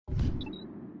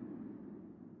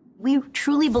We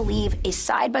truly believe a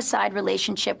side-by-side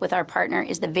relationship with our partner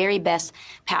is the very best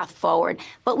path forward,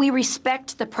 but we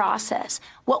respect the process.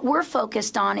 What we're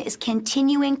focused on is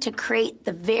continuing to create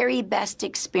the very best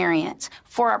experience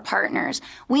for our partners.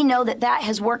 We know that that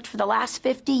has worked for the last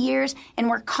 50 years, and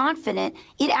we're confident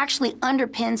it actually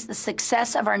underpins the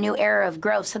success of our new era of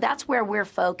growth. So that's where we're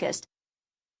focused.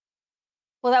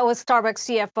 Well, that was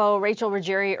Starbucks CFO Rachel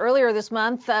Ruggieri earlier this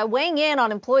month, weighing in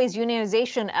on employees'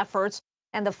 unionization efforts.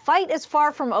 And the fight is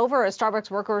far from over as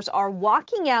Starbucks workers are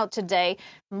walking out today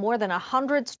from more than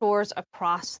 100 stores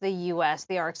across the U.S.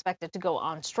 They are expected to go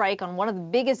on strike on one of the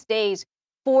biggest days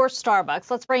for Starbucks.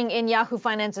 Let's bring in Yahoo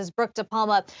Finance's Brooke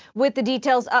DiPalma with the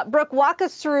details. Brooke, walk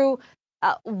us through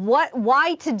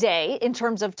why today in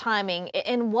terms of timing,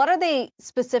 and what are they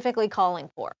specifically calling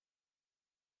for?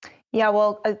 Yeah,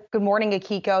 well, good morning,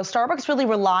 Akiko. Starbucks really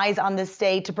relies on this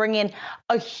day to bring in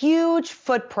a huge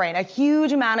footprint, a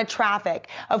huge amount of traffic.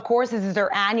 Of course, this is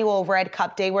their annual Red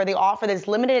Cup Day where they offer this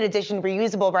limited edition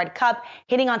reusable red cup,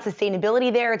 hitting on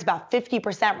sustainability there. It's about 50%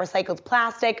 recycled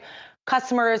plastic.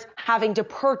 Customers having to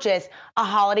purchase a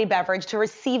holiday beverage to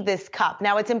receive this cup.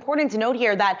 Now, it's important to note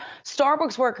here that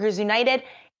Starbucks Workers United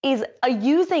is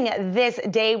using this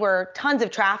day where tons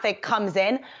of traffic comes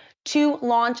in to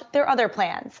launch their other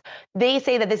plans. They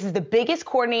say that this is the biggest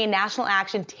coordinated national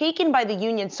action taken by the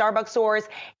union Starbucks stores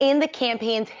in the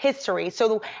campaign's history.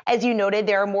 So as you noted,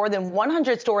 there are more than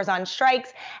 100 stores on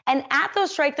strikes, and at those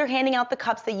strikes, they're handing out the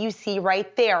cups that you see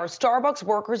right there. Starbucks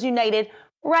Workers United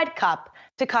Red Cup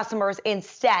to customers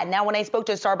instead. Now, when I spoke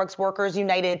to a Starbucks Workers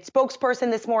United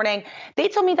spokesperson this morning, they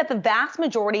told me that the vast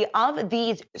majority of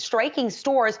these striking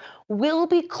stores will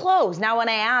be closed. Now, when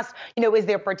I asked, is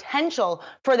there potential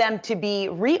for them to be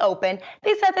reopened,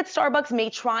 they said that Starbucks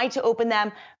may try to open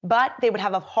them, but they would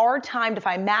have a hard time to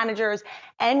find managers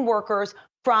and workers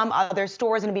from other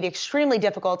stores, and it'd be extremely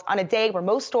difficult on a day where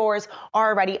most stores are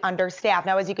already understaffed.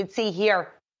 Now, as you can see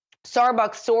here,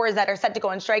 Starbucks stores that are set to go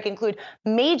on strike include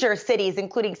major cities,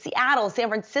 including Seattle, San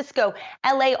Francisco,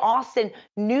 LA, Austin,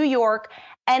 New York,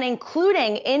 and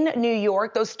including in New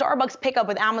York, those Starbucks pick up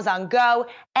with Amazon Go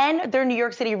and their New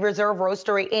York City Reserve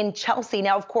Roastery in Chelsea.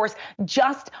 Now, of course,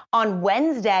 just on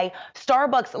Wednesday,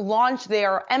 Starbucks launched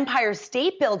their Empire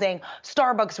State Building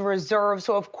Starbucks Reserve.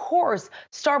 So, of course,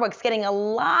 Starbucks getting a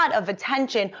lot of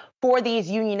attention for these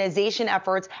unionization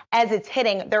efforts as it's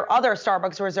hitting their other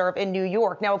Starbucks Reserve in New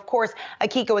York. Now, of course,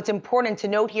 Akiko, it's important to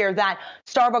note here that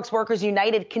Starbucks Workers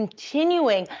United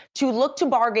continuing to look to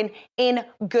bargain in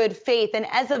good faith. And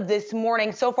as of this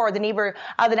morning, so far, the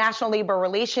National Labor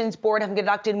Relations Board have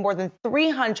conducted more than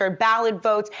 300 ballot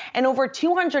votes, and over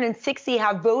 260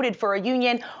 have voted for a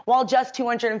union, while just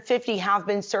 250 have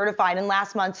been certified. And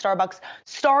last month, Starbucks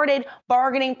started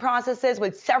bargaining processes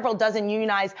with several dozen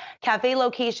unionized cafe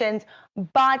locations.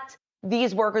 But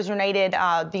these Workers United,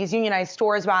 these unionized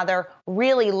stores rather,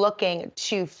 really looking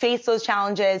to face those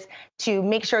challenges, to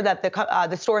make sure that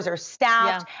the stores are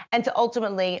staffed, and to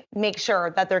ultimately make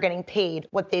sure that they're getting paid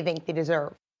what they think they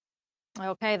deserve.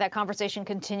 Okay, that conversation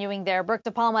continuing there. Brooke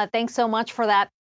DiPalma, thanks so much for that.